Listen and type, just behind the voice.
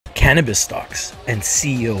cannabis stocks, and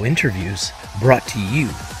CEO interviews brought to you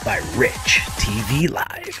by Rich TV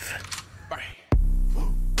Live.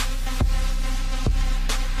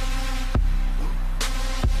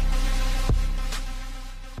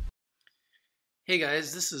 Hey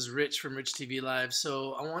guys, this is Rich from Rich TV Live.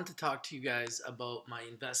 So I want to talk to you guys about my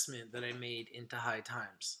investment that I made into High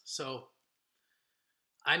Times. So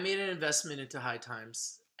I made an investment into High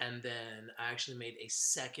Times, and then I actually made a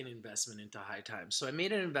second investment into High Times. So I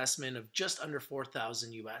made an investment of just under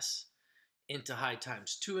 4,000 US into High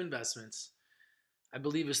Times. Two investments. I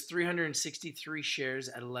believe it was 363 shares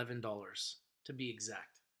at $11 to be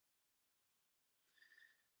exact.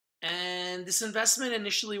 And this investment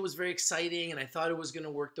initially was very exciting, and I thought it was going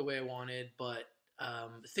to work the way I wanted, but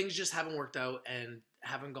things just haven't worked out and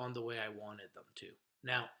haven't gone the way I wanted them to.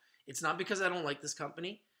 Now, it's not because I don't like this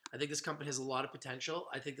company. I think this company has a lot of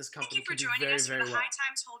potential. I think this company can do very, very well. Thank you for joining us for the High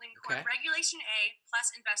Times Holding Corp. Regulation A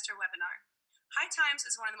plus Investor webinar. High Times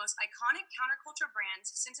is one of the most iconic counterculture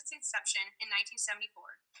brands since its inception in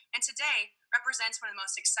 1974, and today represents one of the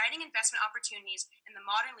most exciting investment opportunities in the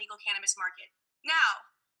modern legal cannabis market.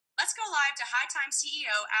 Now, let's go live to High Times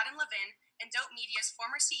CEO Adam Levin and Dope Media's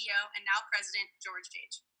former CEO and now President George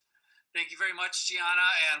Gage. Thank you very much, Gianna,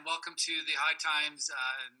 and welcome to the High Times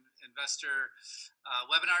Investor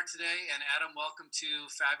webinar today. And Adam, welcome to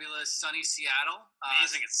fabulous sunny Seattle.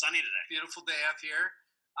 Amazing, it's sunny today. Beautiful day up here.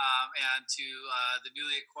 And to the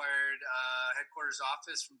newly acquired headquarters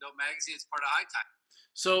office from Dope Magazine. It's part of High Times.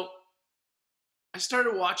 So I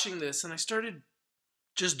started watching this, and I started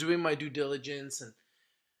just doing my due diligence, and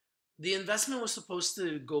the investment was supposed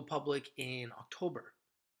to go public in October,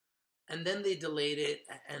 and then they delayed it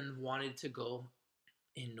and wanted to go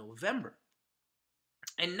in November.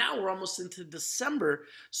 And now we're almost into December.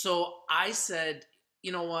 So I said,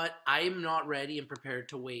 you know what? I'm not ready and prepared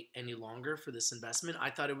to wait any longer for this investment. I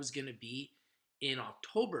thought it was going to be in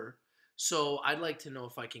October. So I'd like to know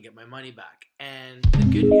if I can get my money back. And the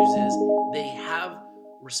good news is they have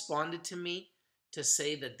responded to me to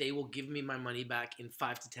say that they will give me my money back in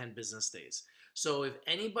 5 to 10 business days. So if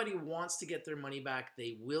anybody wants to get their money back,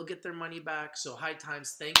 they will get their money back. So High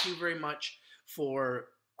Times, thank you very much for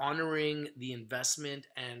honoring the investment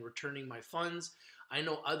and returning my funds. I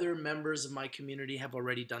know other members of my community have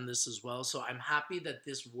already done this as well. So I'm happy that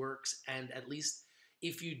this works. And at least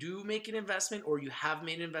if you do make an investment or you have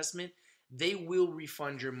made an investment, they will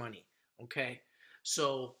refund your money. Okay.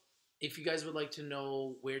 So if you guys would like to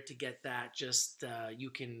know where to get that, just you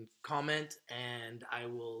can comment and I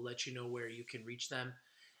will let you know where you can reach them.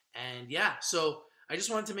 And yeah, so I just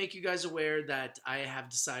wanted to make you guys aware that I have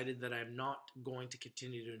decided that I'm not going to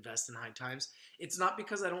continue to invest in High Times. It's not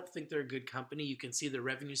because I don't think they're a good company. You can see their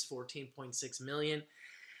revenue's $14.6 million.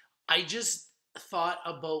 I just thought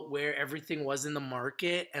about where everything was in the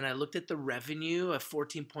market, and I looked at the revenue of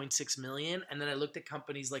 $14.6 million, and then I looked at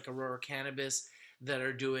companies like Aurora Cannabis that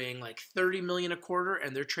are doing like $30 million a quarter,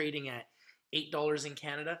 and they're trading at $8 in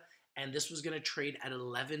Canada, and this was going to trade at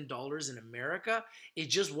 $11 in America. It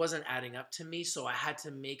just wasn't adding up to me, so I had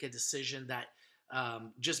to make a decision that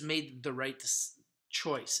just made the right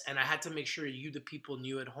choice, and I had to make sure you, the people,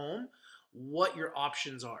 knew at home what your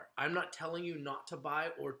options are. I'm not telling you not to buy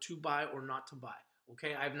or not to buy,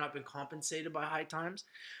 okay? I have not been compensated by High Times.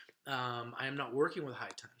 I am not working with High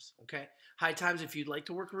Times, okay? High Times, if you'd like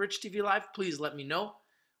to work with Rich TV Live, please let me know.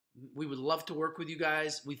 We would love to work with you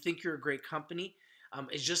guys. We think you're a great company.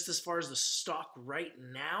 It's just as far as the stock right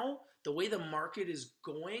now, the way the market is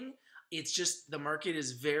going, it's just the market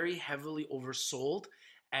is very heavily oversold,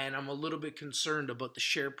 and I'm a little bit concerned about the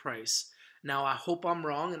share price. Now, I hope I'm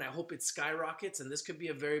wrong, and I hope it skyrockets, and this could be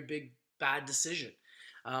a very big, bad decision.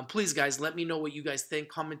 Please, guys, let me know what you guys think.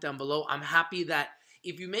 Comment down below. I'm happy that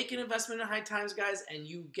if you make an investment in High Times, guys, and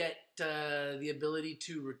you get the ability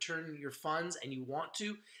to return your funds and you want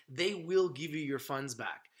to, they will give you your funds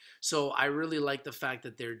back. So I really like the fact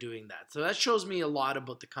that they're doing that. So that shows me a lot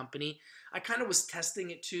about the company. I kind of was testing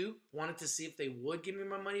it too, wanted to see if they would give me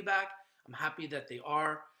my money back. I'm happy that they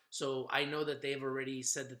are. So I know that they've already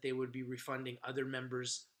said that they would be refunding other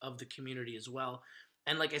members of the community as well.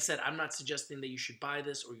 And like I said, I'm not suggesting that you should buy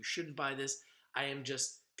this or you shouldn't buy this. I am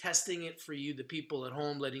just testing it for you, the people at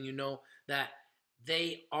home, letting you know that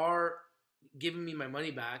they are giving me my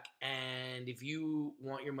money back. And if you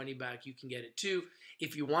want your money back, you can get it too.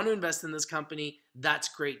 If you want to invest in this company, that's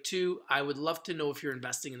great too. I would love to know if you're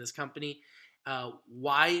investing in this company,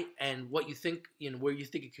 why and what you think, where you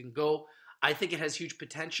think it can go. I think it has huge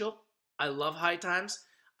potential. I love High Times.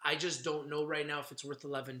 I just don't know right now if it's worth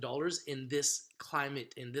 $11 in this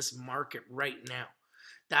climate, in this market right now.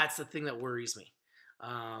 That's the thing that worries me.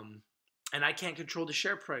 and I can't control the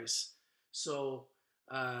share price. So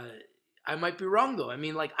I might be wrong though. I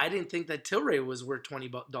mean, like, I didn't think that Tilray was worth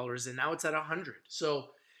 $20, and now it's at 100.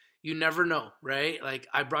 So you never know, right? Like,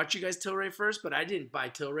 I brought you guys Tilray first, but I didn't buy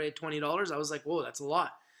Tilray at $20. I was like, whoa, that's a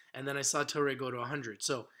lot. And then I saw Tilray go to 100.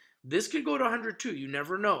 So this could go to 100 too. You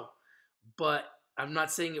never know. But I'm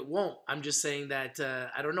not saying it won't. I'm just saying that,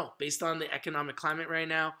 I don't know. Based on the economic climate right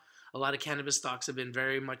now, a lot of cannabis stocks have been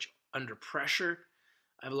very much under pressure.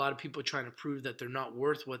 I have a lot of people trying to prove that they're not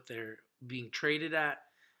worth what they're being traded at.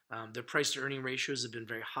 Their price to earning ratios have been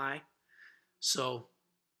very high. So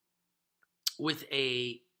with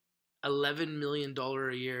a $11 million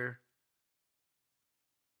a year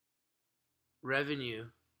revenue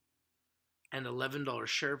and $11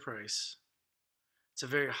 share price, it's a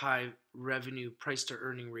very high revenue price to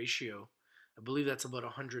earning ratio. I believe that's about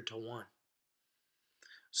 100 to 1.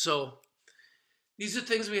 So these are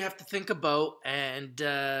things we have to think about, and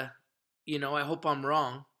you know, I hope I'm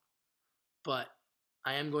wrong, but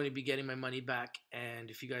I am going to be getting my money back. And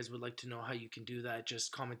if you guys would like to know how you can do that,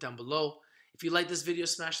 just comment down below. If you like this video,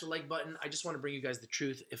 smash the like button. I just want to bring you guys the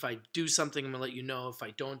truth. If I do something, I'm going to let you know. If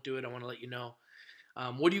I don't do it, I want to let you know.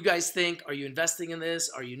 What do you guys think? Are you investing in this?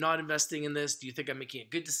 Are you not investing in this? Do you think I'm making a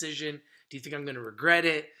good decision? Do you think I'm going to regret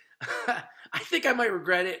it? I think I might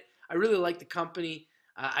regret it. I really like the company.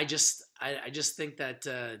 I just think that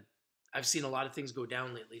I've seen a lot of things go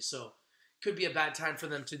down lately. So could be a bad time for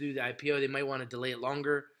them to do the IPO. They might want to delay it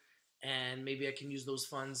longer, and maybe I can use those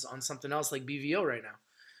funds on something else like BVO right now.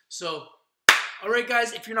 So, all right,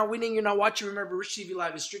 guys, if you're not winning, you're not watching, remember, Rich TV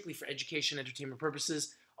Live is strictly for education, entertainment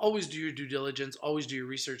purposes. Always do your due diligence. Always do your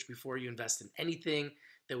research before you invest in anything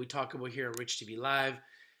that we talk about here at Rich TV Live.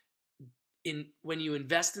 When you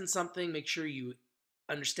invest in something, make sure you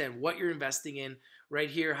understand what you're investing in. Right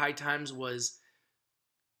here, High Times was,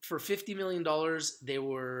 for $50 million, they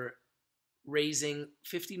were raising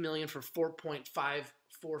 $50 million for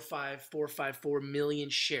 4.545454 million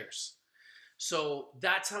shares. So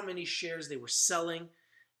that's how many shares they were selling.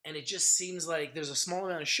 And it just seems like there's a small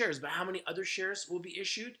amount of shares, but how many other shares will be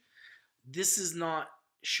issued? This is not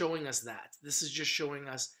showing us that. This is just showing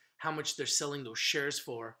us how much they're selling those shares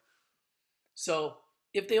for. So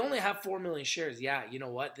if they only have 4 million shares, yeah, you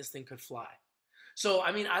know what? This thing could fly. So,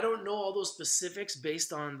 I mean, I don't know all those specifics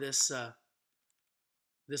based on this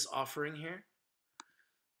this offering here,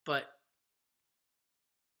 but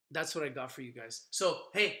that's what I got for you guys. So,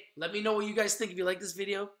 hey, let me know what you guys think. If you like this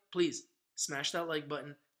video, please smash that like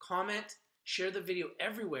button, comment, share the video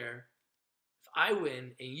everywhere. If I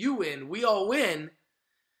win and you win, we all win.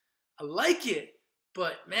 I like it,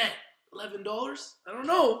 but man, $11? I don't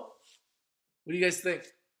know. What do you guys think?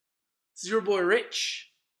 This is your boy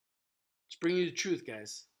Rich. Just bringing you the truth,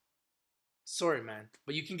 guys. Sorry, man.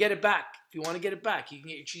 But you can get it back. If you want to get it back, you can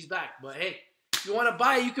get your cheese back. But hey, if you want to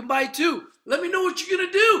buy it, you can buy it too. Let me know what you're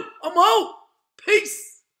going to do. I'm out. Peace.